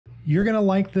You're going to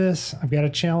like this. I've got a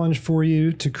challenge for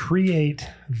you to create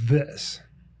this.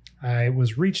 I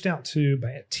was reached out to by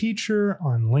a teacher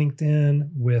on LinkedIn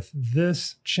with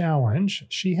this challenge.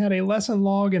 She had a lesson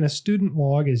log and a student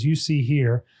log, as you see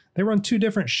here. They were on two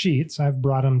different sheets. I've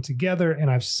brought them together and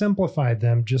I've simplified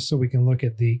them just so we can look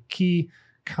at the key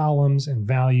columns and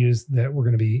values that we're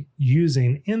going to be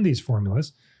using in these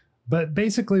formulas. But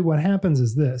basically what happens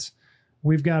is this.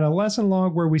 We've got a lesson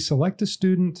log where we select a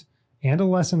student and a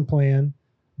lesson plan,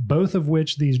 both of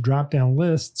which these drop-down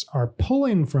lists are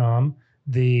pulling from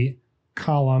the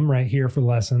column right here for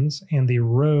lessons and the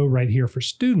row right here for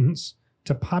students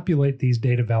to populate these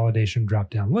data validation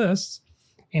drop-down lists.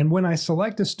 And when I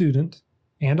select a student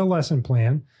and a lesson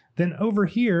plan, then over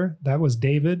here, that was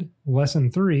David, lesson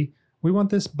 3, we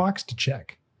want this box to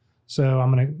check. So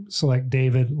I'm going to select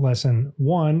David, lesson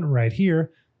 1 right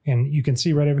here, and you can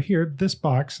see right over here, this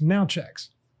box now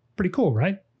checks. Pretty cool,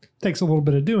 right? Takes a little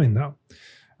bit of doing though.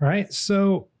 All right,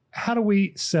 so how do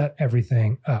we set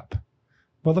everything up?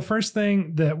 Well, the first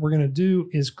thing that we're going to do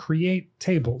is create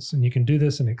tables, and you can do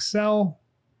this in Excel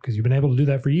because you've been able to do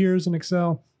that for years in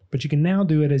Excel, but you can now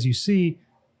do it, as you see,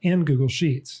 in Google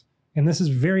Sheets. And this is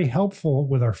very helpful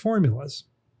with our formulas.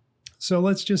 So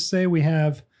let's just say we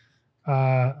have,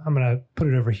 I'm going to put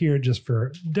it over here just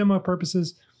for demo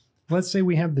purposes. Let's say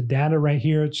we have the data right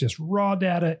here. It's just raw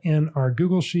data in our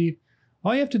Google Sheet.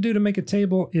 All you have to do to make a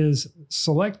table is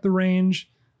select the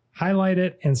range, highlight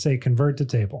it, and say convert to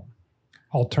table.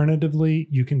 Alternatively,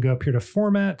 you can go up here to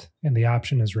format, and the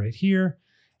option is right here.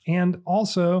 And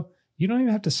also, you don't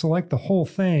even have to select the whole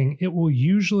thing. It will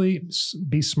usually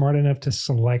be smart enough to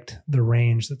select the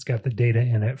range that's got the data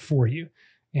in it for you,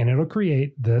 and it'll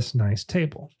create this nice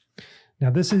table. Now,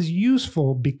 this is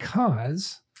useful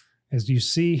because, as you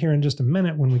see here in just a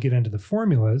minute when we get into the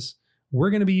formulas, we're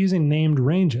going to be using named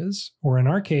ranges, or in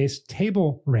our case,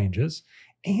 table ranges,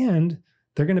 and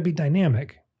they're going to be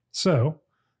dynamic. So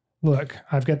look,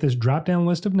 I've got this drop-down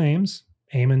list of names,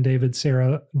 Eamon, David,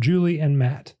 Sarah, Julie, and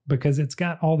Matt, because it's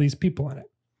got all these people in it.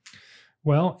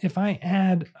 Well, if I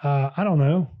add, I don't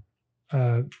know,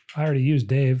 I already used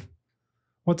Dave.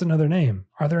 What's another name?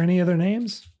 Are there any other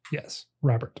names? Yes,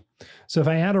 Robert. So if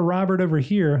I add a Robert over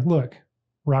here, look,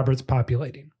 Robert's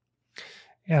populating.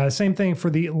 Same thing for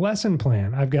the lesson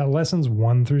plan. I've got lessons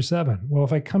 1 through 7. Well,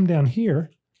 if I come down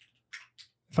here,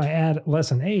 if I add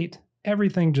lesson 8,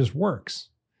 everything just works.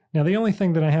 Now, the only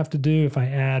thing that I have to do if I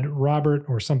add Robert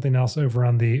or something else over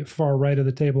on the far right of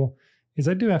the table is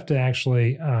I do have to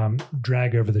actually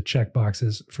drag over the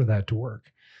checkboxes for that to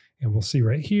work. And we'll see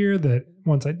right here that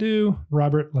once I do,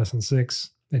 Robert, lesson 6,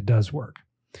 it does work.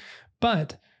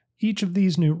 But each of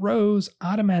these new rows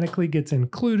automatically gets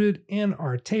included in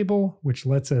our table, which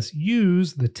lets us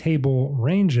use the table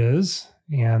ranges.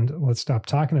 And let's stop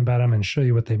talking about them and show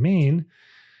you what they mean.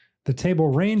 The table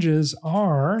ranges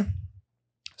are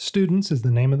students is the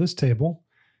name of this table.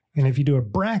 And if you do a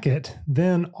bracket,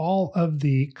 then all of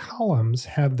the columns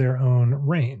have their own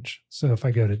range. So if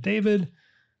I go to David,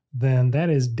 then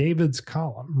that is David's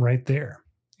column right there.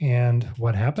 And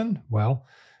what happened? Well,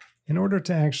 in order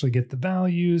to actually get the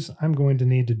values, I'm going to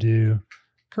need to do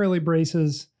curly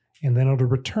braces, and then it'll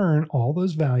return all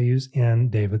those values in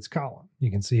David's column.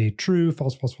 You can see true,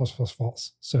 false, false, false, false,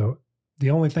 false. So the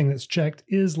only thing that's checked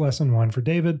is lesson 1 for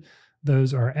David.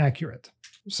 Those are accurate.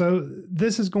 So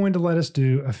this is going to let us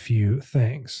do a few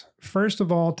things. First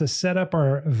of all, to set up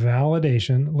our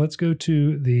validation, let's go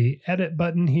to the edit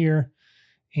button here.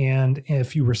 And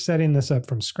if you were setting this up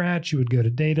from scratch, you would go to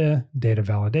data, data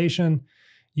validation.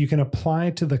 You can apply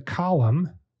to the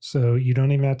column, so you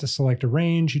don't even have to select a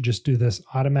range. You just do this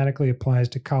automatically applies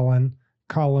to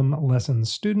column lesson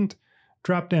student,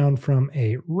 drop down from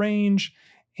a range.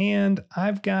 And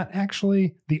I've got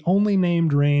actually the only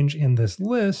named range in this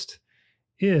list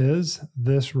is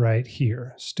this right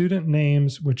here, student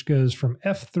names, which goes from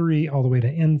F3 all the way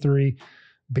to N3,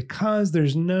 because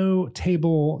there's no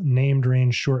table named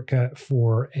range shortcut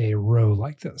for a row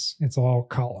like this. It's all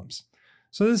columns.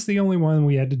 So this is the only one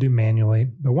we had to do manually.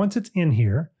 But once it's in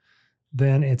here,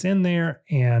 then it's in there,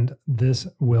 and this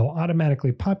will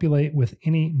automatically populate with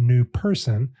any new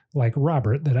person like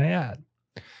Robert that I add.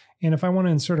 And if I want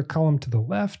to insert a column to the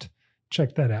left,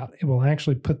 check that out. It will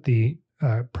actually put the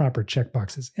proper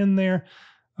checkboxes in there.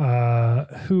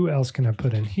 Who else can I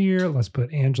put in here? Let's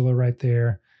put Angela right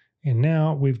there. And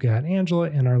now we've got Angela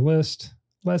in our list.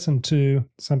 Lesson 2,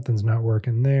 something's not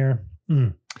working there.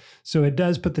 So it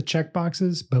does put the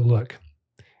checkboxes, but look,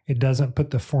 it doesn't put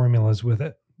the formulas with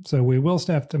it. So we will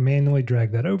still have to manually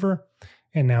drag that over.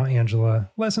 And now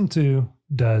Angela, lesson 2,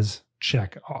 does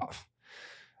check off.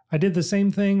 I did the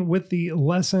same thing with the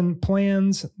lesson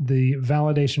plans. The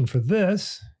validation for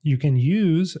this, you can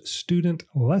use student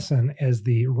lesson as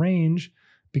the range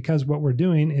because what we're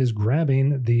doing is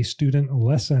grabbing the student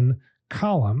lesson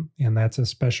column, and that's a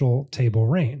special table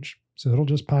range. So it'll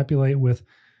just populate with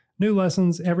new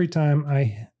lessons every time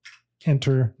I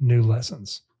enter new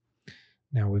lessons.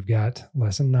 Now we've got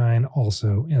lesson 9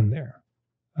 also in there.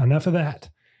 Enough of that.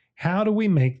 How do we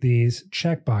make these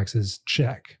checkboxes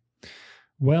check?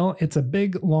 Well, it's a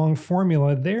big, long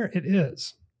formula. There it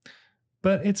is.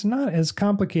 But it's not as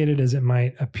complicated as it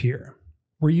might appear.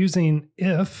 We're using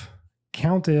if,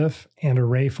 countif, and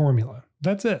array formula.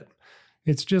 That's it.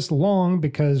 It's just long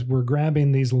because we're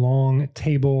grabbing these long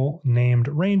table named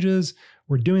ranges.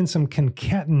 We're doing some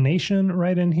concatenation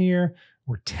right in here.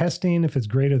 We're testing if it's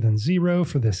greater than 0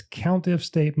 for this countif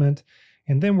statement.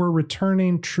 And then we're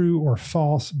returning true or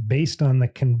false based on the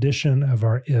condition of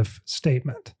our if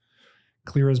statement.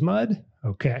 Clear as mud?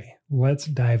 Okay, let's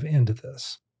dive into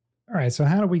this. All right, so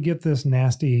how do we get this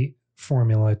nasty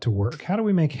formula to work? How do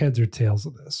we make heads or tails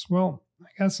of this? Well, I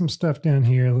got some stuff down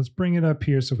here. Let's bring it up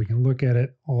here so we can look at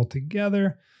it all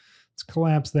together. Let's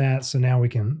collapse that so now we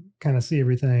can kind of see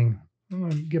everything. I'm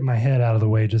going to get my head out of the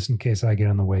way just in case I get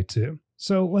in the way too.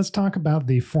 So let's talk about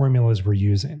the formulas we're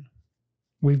using.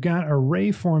 We've got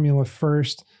array formula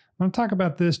first. I'm going to talk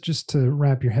about this just to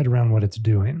wrap your head around what it's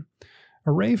doing.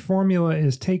 Array formula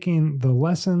is taking the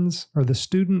lessons or the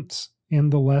students in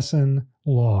the lesson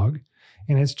log,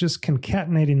 and it's just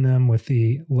concatenating them with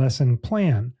the lesson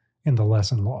plan in the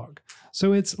lesson log.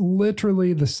 So it's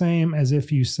literally the same as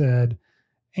if you said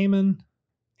Eamon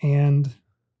and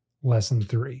lesson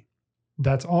 3.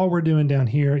 That's all we're doing down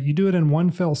here. You do it in one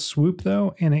fell swoop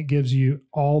though, and it gives you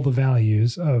all the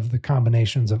values of the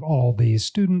combinations of all these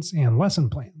students and lesson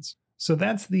plans. So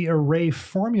that's the array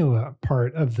formula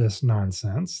part of this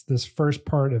nonsense, this first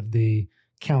part of the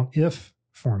countif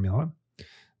formula.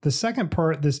 The second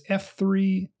part, this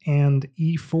F3 and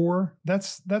E4,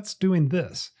 that's doing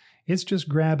this. It's just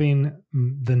grabbing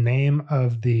the name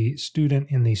of the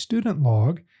student in the student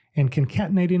log and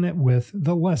concatenating it with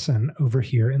the lesson over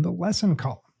here in the lesson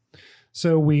column.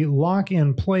 So we lock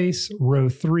in place row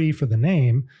 3 for the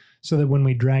name so that when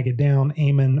we drag it down,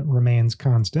 Eamon remains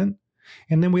constant.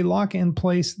 And then we lock in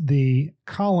place the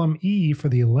column E for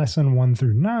the lesson 1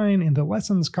 through 9 in the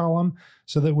lessons column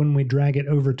so that when we drag it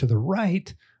over to the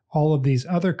right, all of these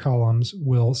other columns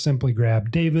will simply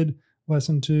grab David,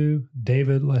 lesson 2,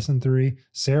 David, lesson 3,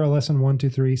 Sarah, lesson 1, 2,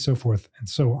 3, so forth and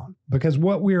so on. Because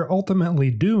what we are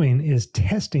ultimately doing is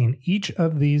testing each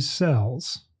of these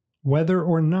cells, whether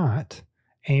or not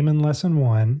Eamon lesson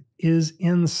 1 is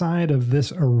inside of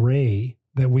this array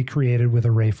that we created with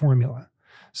array formula.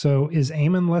 So is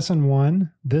Eamon lesson 1,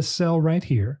 this cell right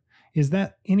here, is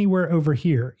that anywhere over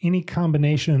here, any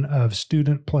combination of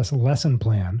student plus lesson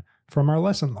plan from our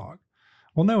lesson log?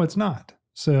 Well, no, it's not.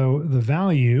 So the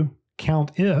value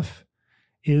countif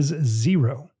is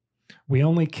 0. We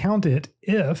only count it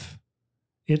if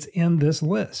it's in this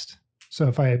list. So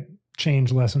if I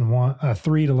change lesson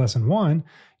 3 to lesson 1,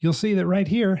 you'll see that right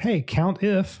here, hey,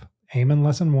 countif Eamon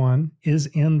lesson 1 is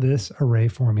in this array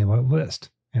formula list,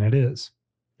 and it is.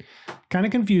 Kind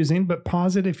of confusing, but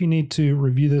pause it if you need to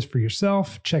review this for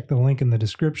yourself. Check the link in the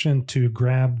description to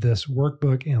grab this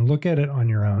workbook and look at it on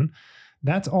your own.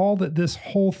 That's all that this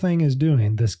whole thing is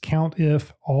doing, this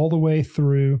countif all the way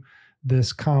through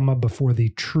this comma before the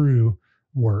true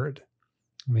word.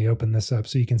 Let me open this up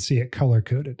so you can see it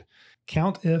color-coded.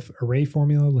 Countif array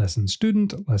formula lesson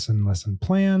student, lesson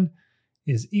plan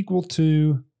is equal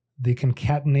to the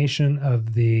concatenation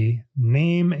of the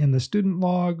name in the student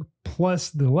log plus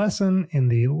the lesson in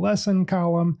the lesson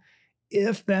column.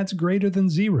 If that's greater than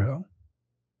 0,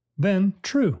 then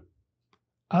true.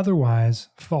 Otherwise,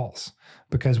 false,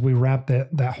 because we wrap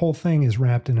that whole thing is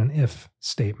wrapped in an if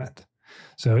statement.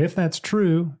 So if that's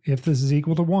true, if this is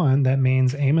equal to 1, that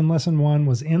means Eamon lesson 1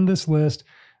 was in this list.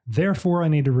 Therefore, I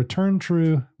need to return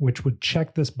true, which would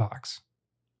check this box.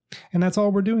 And that's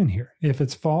all we're doing here. If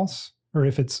it's false, or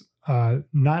if it's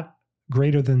not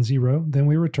greater than 0, then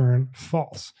we return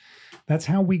false. That's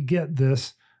how we get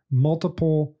this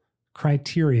multiple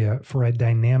criteria for a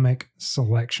dynamic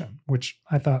selection, which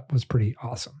I thought was pretty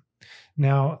awesome.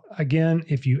 Now, again,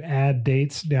 if you add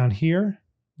dates down here,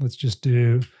 let's just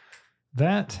do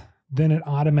that, then it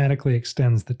automatically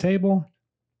extends the table.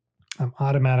 I'm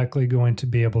automatically going to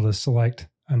be able to select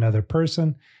another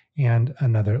person and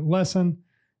another lesson,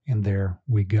 and there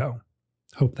we go.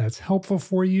 Hope that's helpful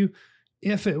for you.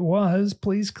 If it was,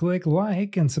 please click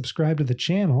like and subscribe to the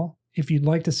channel. If you'd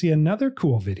like to see another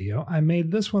cool video, I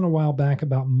made this one a while back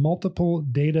about multiple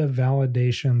data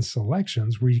validation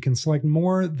selections where you can select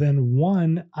more than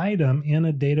one item in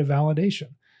a data validation.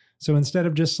 So instead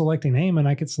of just selecting Eamon,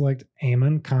 I could select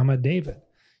Eamon, David.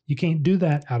 You can't do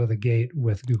that out of the gate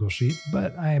with Google Sheet,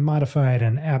 but I modified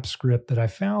an app script that I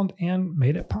found and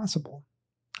made it possible.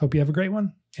 Hope you have a great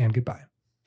one, and goodbye.